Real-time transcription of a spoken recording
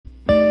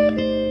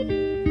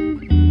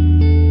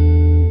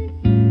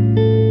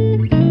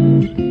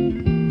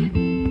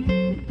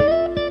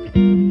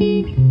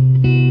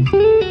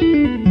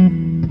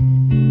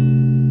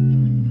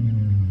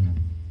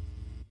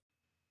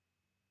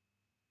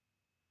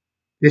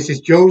This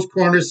is Joe's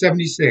Corner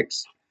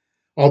 76.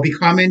 I'll be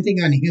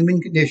commenting on the human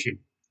condition.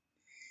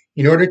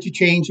 In order to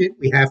change it,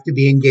 we have to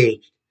be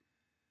engaged.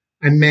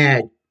 I'm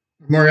mad,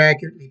 or more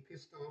accurately,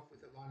 pissed off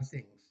with a lot of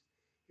things.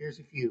 Here's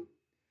a few.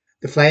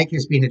 The flag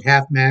has been at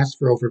half mast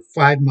for over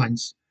 5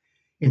 months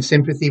in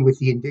sympathy with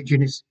the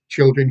Indigenous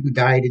children who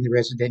died in the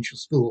residential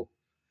school.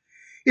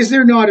 Is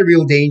there not a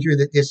real danger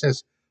that this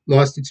has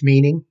lost its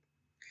meaning?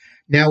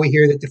 Now we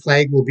hear that the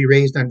flag will be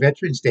raised on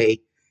Veterans Day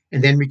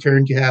and then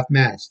returned to half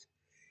mast.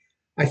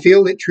 I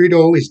feel that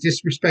Trudeau is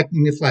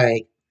disrespecting the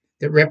flag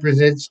that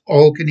represents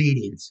all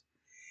Canadians.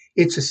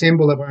 It's a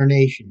symbol of our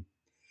nation.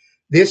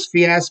 This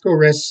fiasco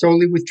rests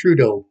solely with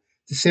Trudeau,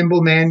 the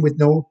symbol man with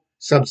no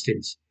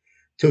substance.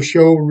 To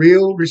show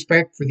real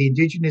respect for the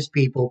Indigenous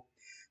people,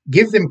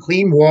 give them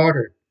clean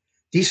water,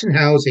 decent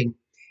housing,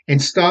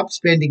 and stop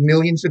spending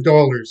millions of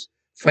dollars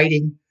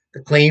fighting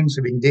the claims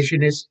of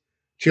Indigenous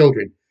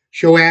children.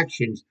 Show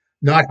actions,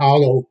 not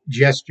hollow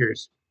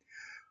gestures.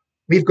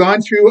 We've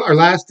gone through our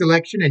last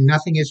election and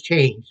nothing has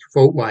changed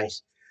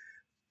vote-wise.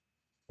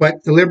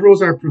 But the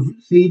Liberals are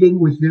proceeding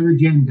with their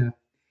agenda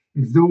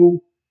as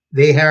though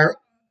they are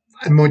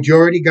a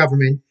majority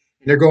government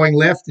and they're going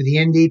left to the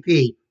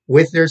NDP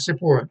with their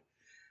support.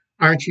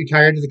 Aren't you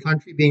tired of the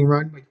country being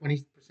run by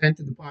 20%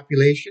 of the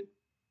population?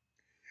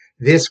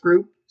 This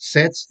group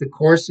sets the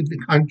course of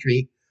the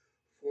country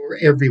for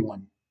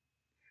everyone.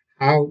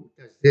 How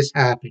does this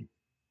happen?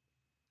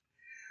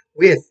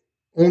 With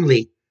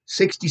only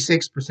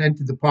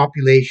 66% of the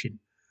population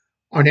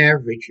on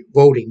average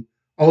voting,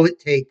 all it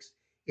takes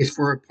is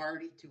for a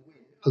party to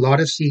win a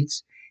lot of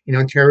seats in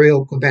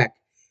Ontario, Quebec,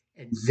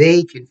 and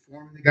they can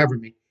form the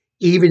government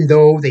even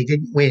though they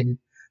didn't win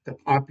the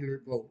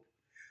popular vote.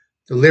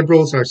 The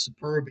Liberals are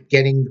superb at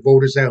getting the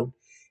voters out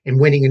and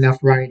winning enough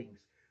ridings.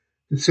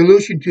 The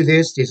solution to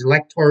this is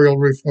electoral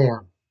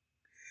reform.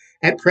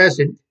 At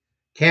present,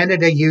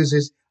 Canada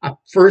uses a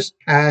first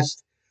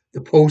past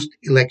the post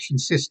election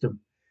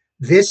system.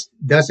 This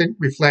doesn't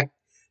reflect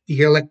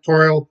the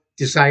electoral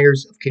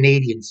desires of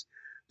Canadians.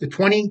 The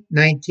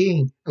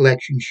 2019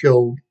 election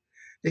showed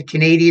that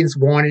Canadians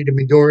wanted a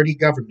majority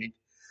government,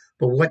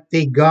 but what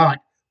they got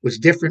was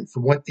different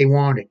from what they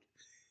wanted.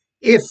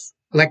 If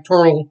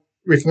electoral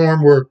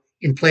reform were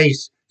in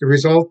place, the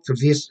results of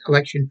this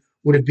election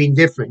would have been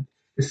different.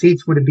 The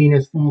seats would have been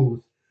as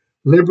follows: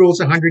 Liberals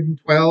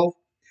 112,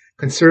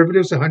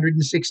 Conservatives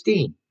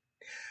 116,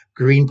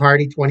 Green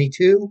Party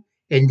 22,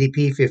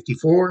 NDP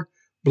 54,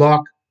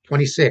 Bloc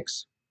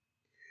 26.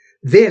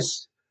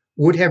 This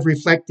would have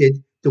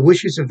reflected the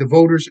wishes of the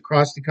voters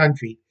across the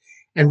country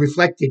and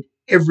reflected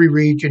every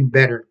region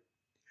better.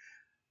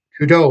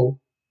 Trudeau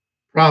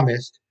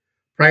promised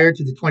prior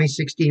to the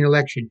 2016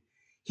 election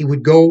he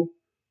would go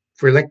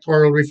for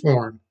electoral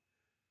reform,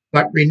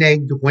 but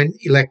reneged when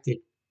elected.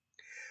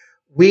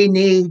 We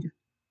need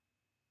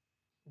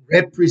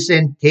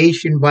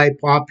representation by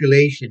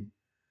population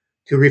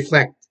to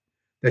reflect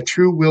the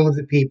true will of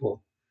the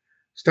people.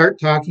 Start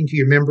talking to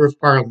your member of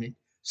parliament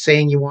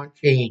saying you want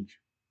change.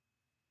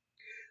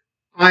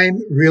 I'm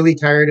really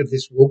tired of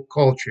this woke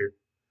culture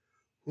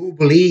who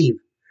believe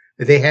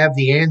that they have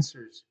the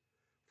answers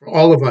for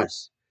all of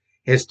us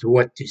as to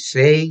what to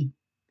say,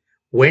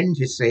 when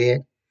to say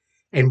it,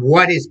 and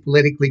what is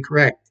politically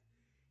correct.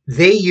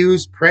 They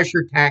use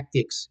pressure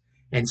tactics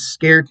and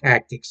scare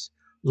tactics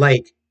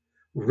like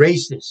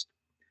racist,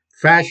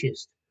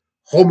 fascist,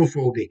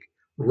 homophobic,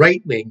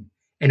 right wing,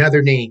 and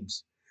other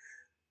names.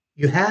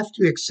 You have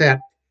to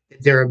accept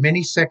that there are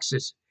many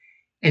sexes,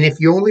 and if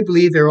you only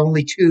believe there are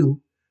only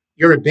two,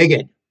 you're a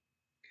bigot.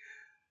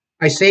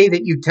 I say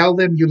that you tell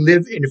them you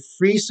live in a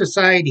free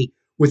society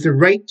with the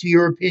right to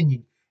your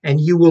opinion, and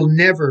you will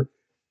never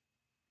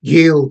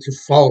yield to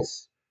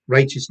false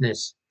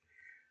righteousness.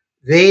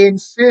 They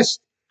insist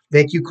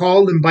that you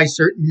call them by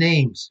certain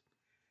names.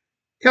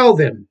 Tell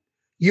them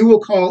you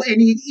will call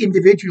any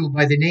individual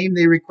by the name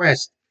they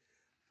request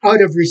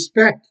out of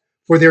respect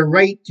for their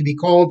right to be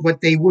called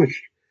what they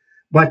wish,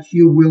 but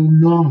you will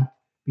not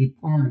be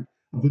part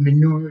of a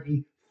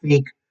minority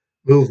fake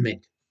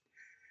movement.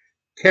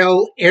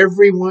 Tell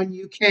everyone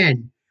you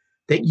can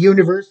that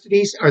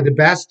universities are the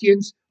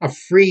bastions of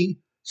free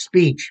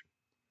speech.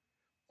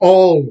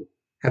 All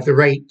have the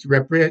right to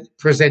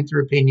represent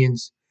their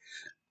opinions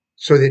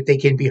so that they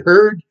can be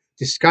heard,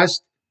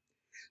 discussed,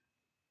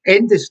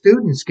 and the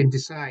students can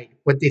decide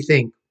what they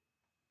think,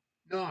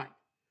 not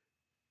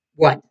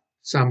what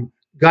some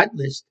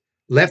gutless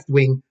left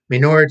wing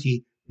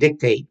minority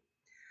dictate.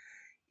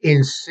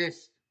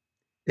 Insist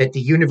that the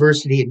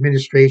university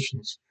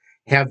administrations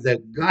have the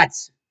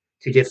guts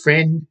to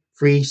defend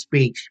free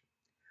speech.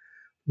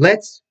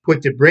 Let's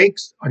put the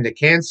brakes on the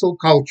cancel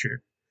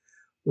culture.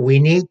 We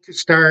need to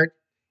start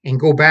and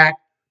go back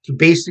to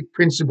basic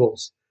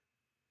principles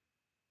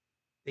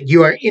that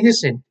you are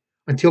innocent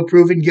until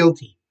proven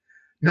guilty,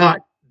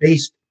 not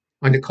based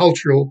on the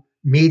cultural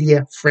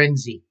media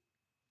frenzy.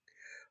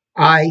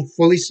 I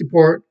fully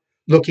support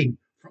looking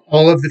for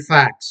all of the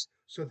facts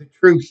so the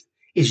truth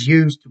is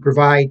used to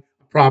provide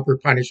a proper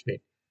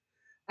punishment.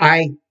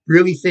 I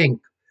really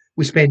think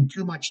we spend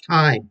too much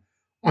time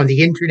on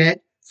the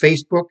internet,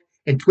 Facebook,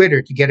 and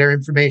Twitter to get our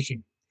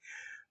information.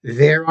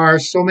 There are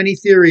so many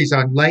theories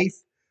on life,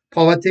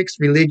 politics,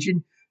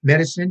 religion,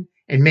 medicine,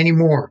 and many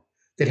more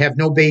that have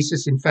no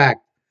basis in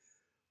fact.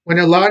 When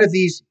a lot of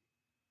these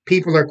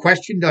people are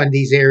questioned on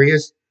these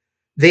areas,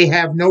 they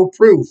have no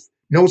proof,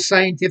 no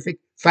scientific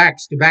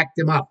facts to back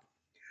them up.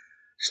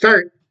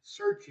 Start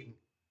searching,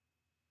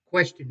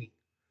 questioning,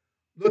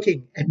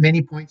 looking at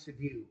many points of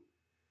view.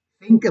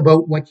 Think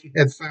about what you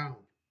have found.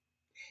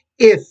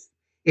 If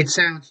it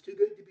sounds too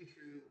good to be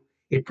true,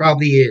 it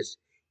probably is.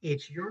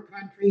 It's your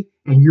country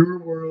and your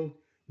world.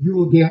 You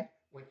will get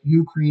what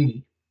you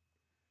create.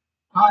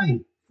 I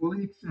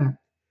fully accept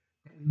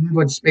that we live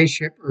on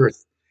spaceship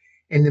Earth,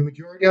 and the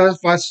majority of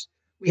us,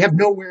 we have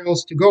nowhere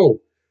else to go.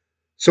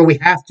 So we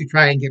have to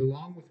try and get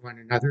along with one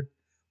another.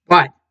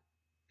 But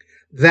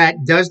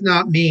that does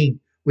not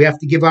mean we have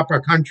to give up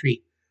our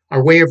country,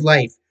 our way of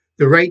life,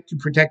 the right to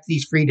protect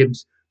these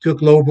freedoms to a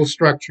global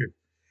structure.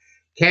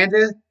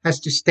 Canada has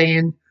to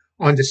stand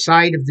on the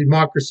side of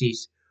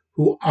democracies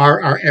who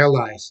are our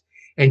allies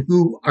and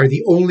who are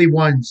the only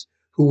ones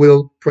who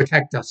will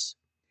protect us.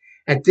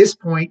 At this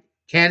point,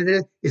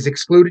 Canada is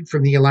excluded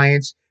from the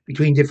alliance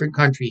between different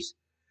countries.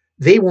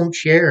 They won't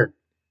share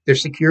their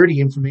security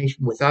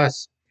information with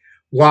us.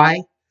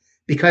 Why?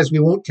 Because we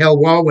won't tell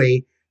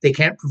Huawei they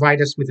can't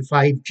provide us with a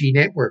 5G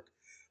network.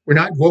 We're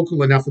not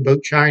vocal enough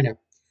about China.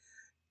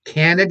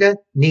 Canada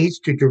needs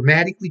to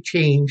dramatically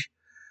change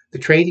the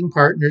trading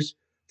partners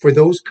for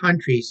those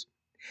countries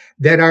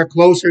that are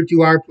closer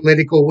to our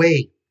political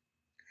way.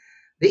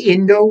 The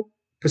Indo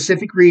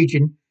Pacific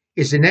region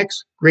is the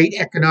next great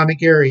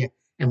economic area,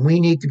 and we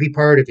need to be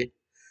part of it.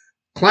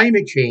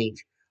 Climate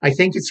change, I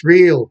think it's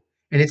real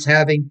and it's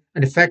having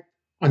an effect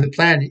on the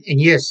planet, and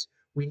yes,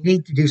 we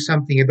need to do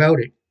something about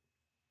it.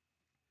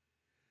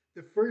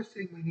 The first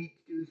thing we need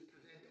to do is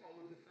present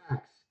all of the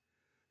facts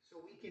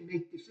so we can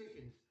make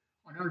decisions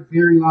on our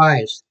very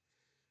lives.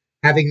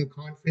 Having a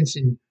conference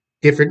in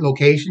different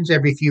locations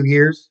every few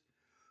years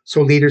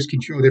so leaders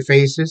can show their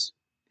faces,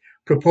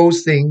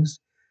 propose things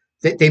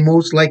that they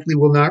most likely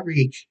will not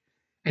reach,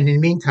 and in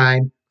the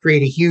meantime,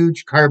 create a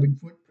huge carbon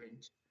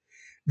footprint.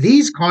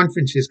 These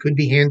conferences could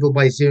be handled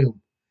by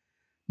Zoom.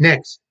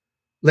 Next,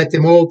 let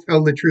them all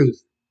tell the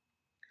truth.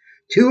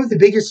 Two of the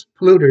biggest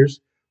polluters,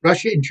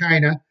 Russia and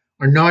China,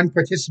 are non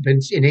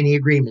participants in any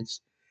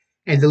agreements,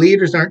 and the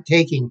leaders aren't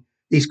taking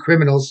these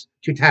criminals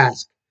to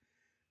task.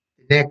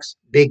 The next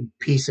big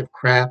piece of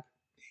crap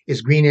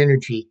is green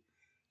energy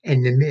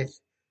and the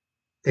myth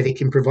that it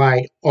can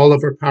provide all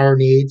of our power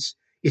needs,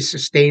 is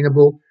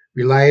sustainable,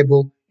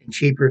 reliable, and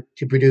cheaper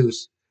to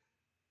produce.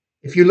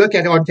 If you look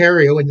at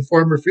Ontario and the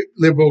former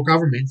Liberal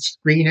government's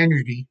green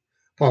energy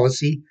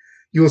policy,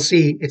 you will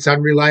see it's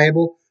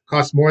unreliable,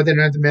 costs more than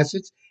other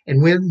methods,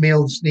 and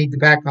windmills need the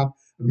backup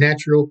of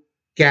natural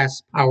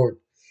gas power.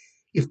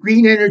 If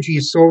green energy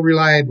is so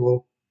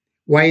reliable,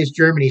 why is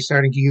Germany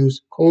starting to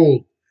use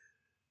coal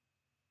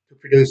to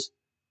produce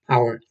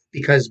power?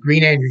 Because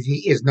green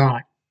energy is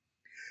not.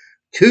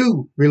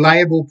 Two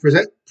reliable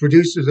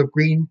producers of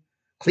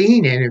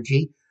clean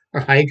energy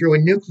are hydro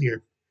and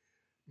nuclear.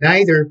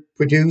 Neither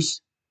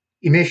produce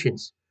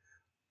emissions.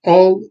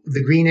 All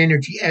the green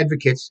energy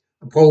advocates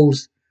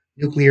oppose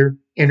nuclear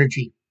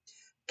energy.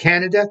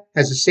 Canada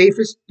has the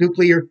safest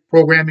nuclear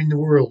program in the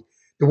world.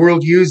 The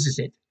world uses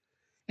it,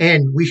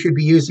 and we should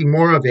be using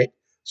more of it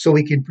so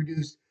we can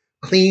produce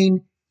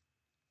clean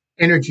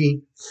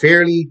energy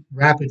fairly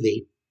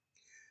rapidly.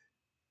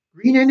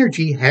 Green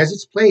energy has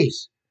its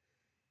place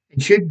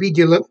and should be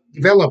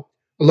developed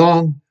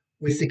along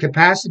with the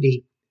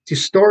capacity to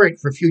store it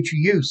for future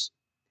use.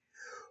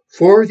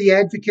 For the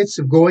advocates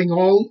of going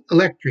all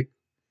electric,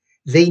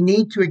 they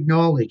need to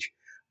acknowledge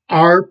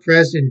our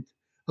present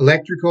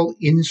electrical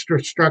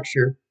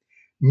infrastructure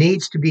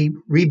needs to be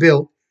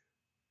rebuilt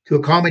to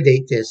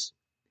accommodate this.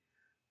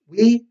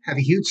 We have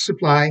a huge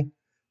supply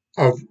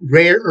of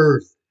rare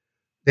earth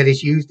that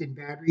is used in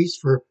batteries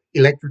for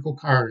electrical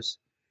cars.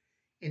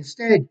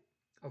 Instead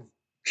of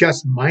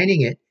just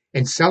mining it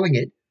and selling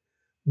it,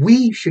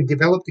 we should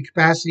develop the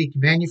capacity to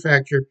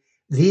manufacture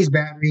these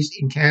batteries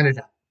in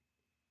Canada.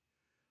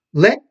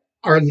 Let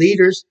our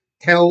leaders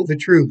tell the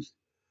truth.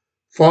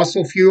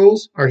 Fossil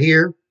fuels are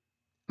here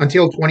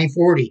until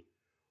 2040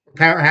 or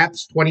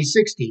perhaps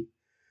 2060.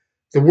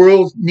 The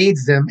world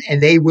needs them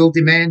and they will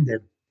demand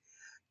them.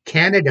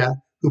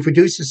 Canada, who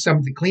produces some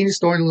of the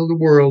cleanest oil in the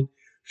world,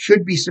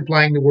 should be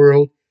supplying the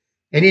world,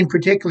 and in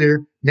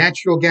particular,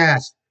 natural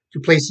gas to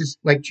places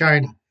like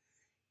China.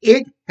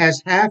 It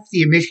has half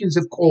the emissions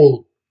of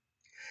coal.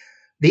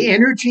 The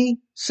energy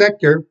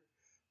sector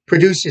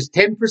produces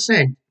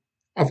 10%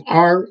 of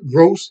our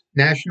gross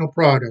national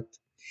product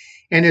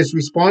and is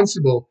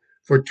responsible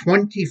for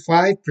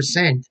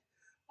 25%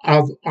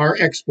 of our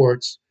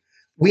exports.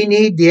 We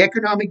need the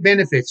economic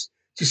benefits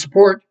to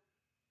support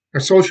our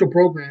social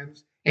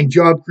programs and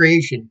job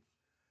creation.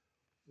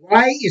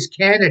 Why is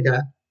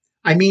Canada,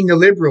 I mean the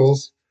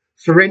Liberals,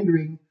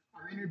 surrendering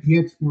our energy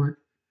export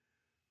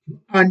to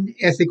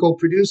unethical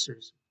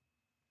producers?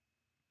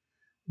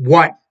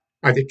 What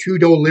are the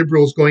Trudeau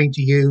Liberals going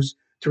to use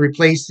to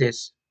replace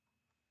this?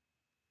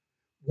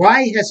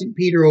 Why hasn't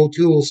Peter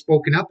O'Toole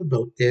spoken up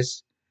about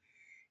this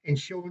and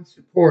shown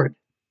support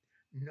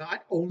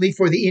not only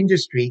for the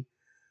industry,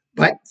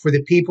 but for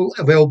the people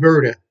of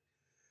Alberta?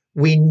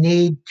 We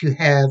need to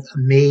have a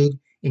made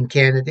in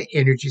Canada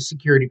energy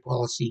security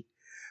policy.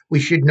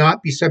 We should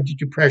not be subject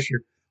to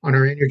pressure on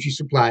our energy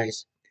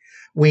supplies.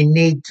 We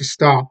need to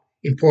stop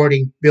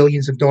importing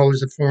billions of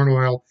dollars of foreign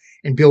oil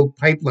and build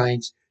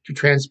pipelines to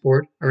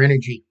transport our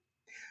energy.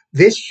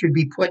 This should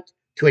be put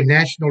to a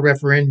national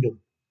referendum.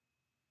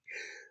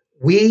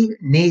 We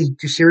need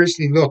to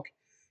seriously look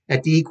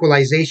at the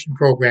equalization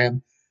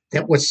program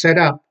that was set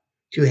up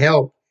to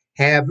help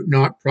have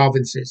not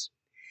provinces.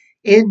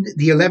 In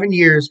the 11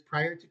 years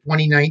prior to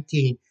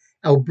 2019,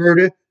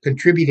 Alberta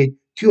contributed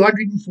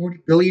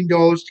 $240 billion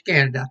to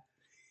Canada,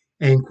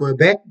 and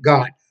Quebec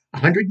got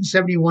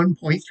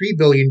 $171.3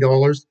 billion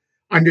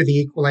under the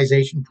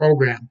equalization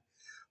program.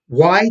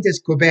 Why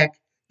does Quebec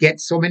get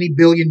so many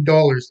billion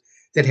dollars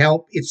that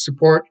help it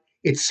support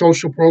its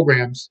social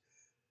programs,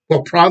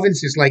 while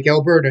provinces like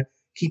Alberta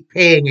keep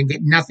paying and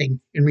get nothing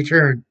in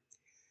return?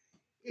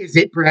 Is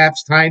it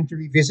perhaps time to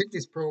revisit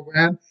this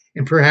program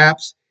and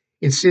perhaps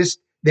insist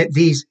that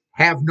these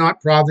have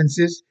not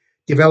provinces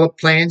develop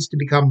plans to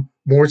become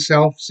more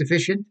self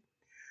sufficient?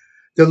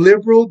 The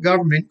Liberal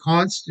government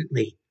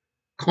constantly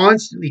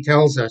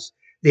tells us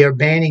they are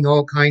banning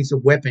all kinds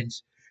of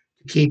weapons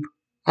to keep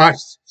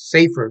us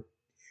safer.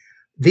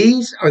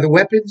 These are the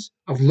weapons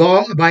of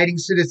law abiding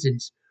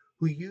citizens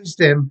who use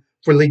them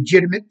for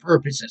legitimate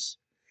purposes.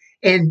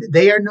 And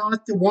they are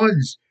not the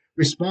ones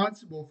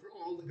responsible for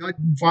all the gun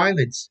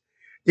violence.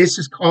 This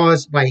is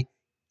caused by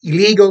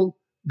illegal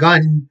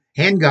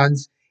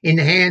handguns in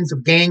the hands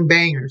of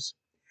gangbangers.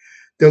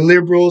 The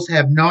Liberals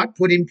have not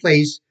put in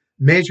place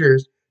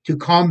measures to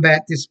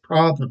combat this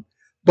problem,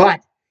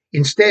 but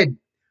instead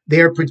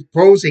they are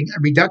proposing a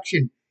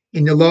reduction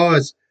in the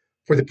laws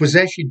for the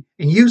possession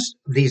and use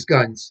of these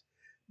guns.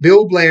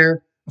 Bill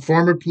Blair, a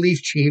former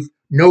police chief,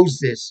 knows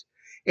this,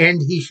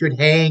 and he should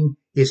hang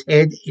his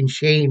head in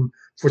shame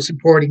for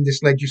supporting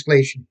this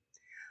legislation.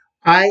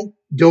 I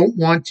don't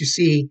want to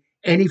see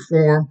any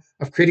form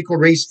of critical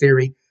race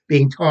theory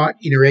being taught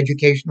in our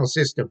educational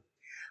system.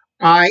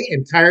 I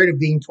am tired of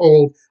being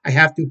told I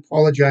have to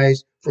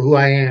apologize for who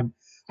I am.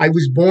 I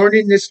was born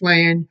in this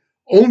land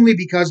only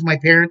because my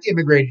parents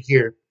immigrated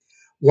here.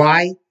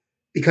 Why?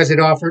 Because it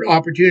offered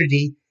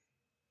opportunity,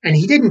 and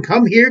he didn't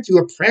come here to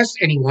oppress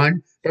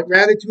anyone, but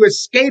rather to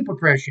escape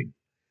oppression.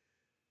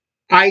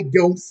 I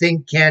don't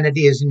think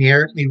Canada is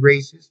inherently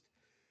racist,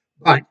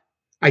 but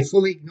I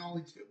fully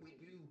acknowledge that we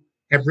do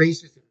have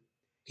racism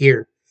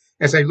here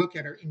as I look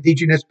at our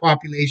Indigenous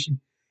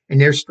population and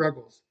their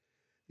struggles.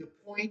 The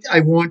point I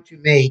want to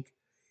make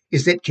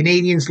is that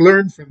Canadians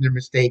learn from their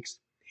mistakes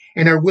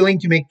and are willing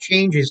to make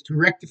changes to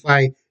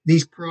rectify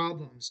these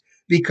problems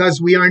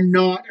because we are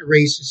not a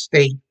racist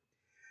state.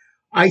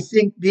 I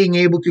think being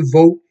able to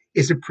vote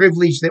is a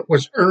privilege that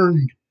was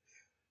earned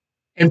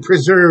and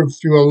preserved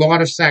through a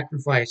lot of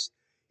sacrifice.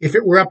 If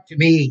it were up to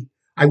me,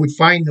 I would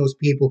find those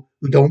people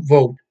who don't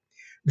vote.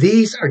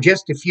 These are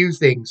just a few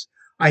things.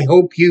 I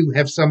hope you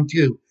have some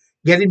too.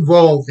 Get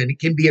involved and it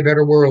can be a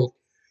better world.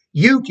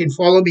 You can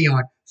follow me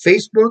on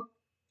Facebook,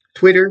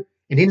 Twitter,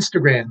 and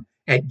Instagram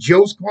at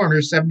Joe's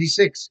Corner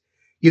 76.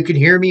 You can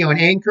hear me on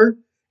Anchor,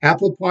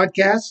 Apple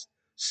Podcasts,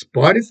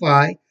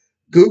 Spotify,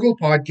 Google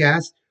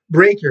Podcasts,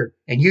 Breaker,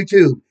 and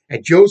YouTube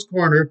at Joe's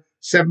Corner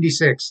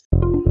 76.